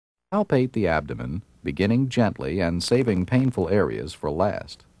Palpate the abdomen, beginning gently and saving painful areas for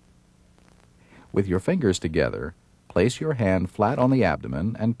last. With your fingers together, place your hand flat on the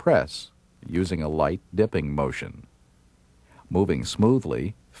abdomen and press, using a light dipping motion. Moving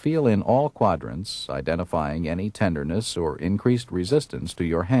smoothly, feel in all quadrants, identifying any tenderness or increased resistance to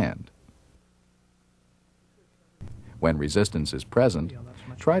your hand. When resistance is present,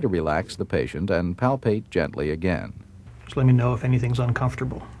 try to relax the patient and palpate gently again. Just let me know if anything's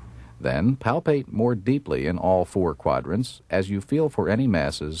uncomfortable. Then palpate more deeply in all 4 quadrants as you feel for any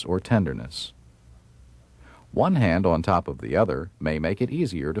masses or tenderness. One hand on top of the other may make it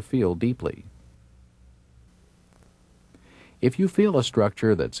easier to feel deeply. If you feel a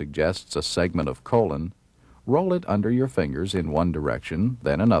structure that suggests a segment of colon, roll it under your fingers in one direction,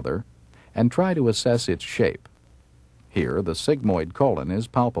 then another, and try to assess its shape. Here, the sigmoid colon is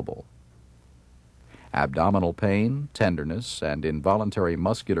palpable. Abdominal pain, tenderness, and involuntary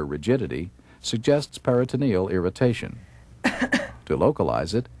muscular rigidity suggests peritoneal irritation. To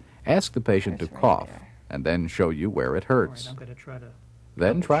localize it, ask the patient to cough and then show you where it hurts. All right, I'm going to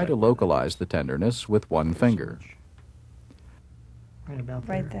Then try to localize the tenderness with one finger. Right about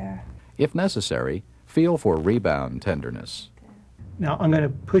Right there. If necessary, feel for rebound tenderness. Now I'm going to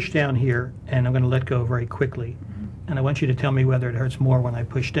push down here and I'm going to let go very quickly. And I want you to tell me whether it hurts more when I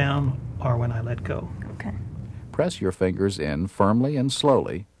push down or when I let go. Okay. Press your fingers in firmly and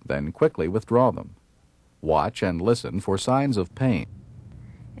slowly, then quickly withdraw them. Watch and listen for signs of pain.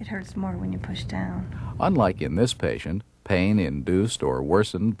 It hurts more when you push down. Unlike in this patient, pain induced or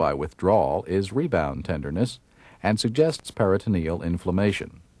worsened by withdrawal is rebound tenderness and suggests peritoneal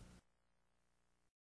inflammation.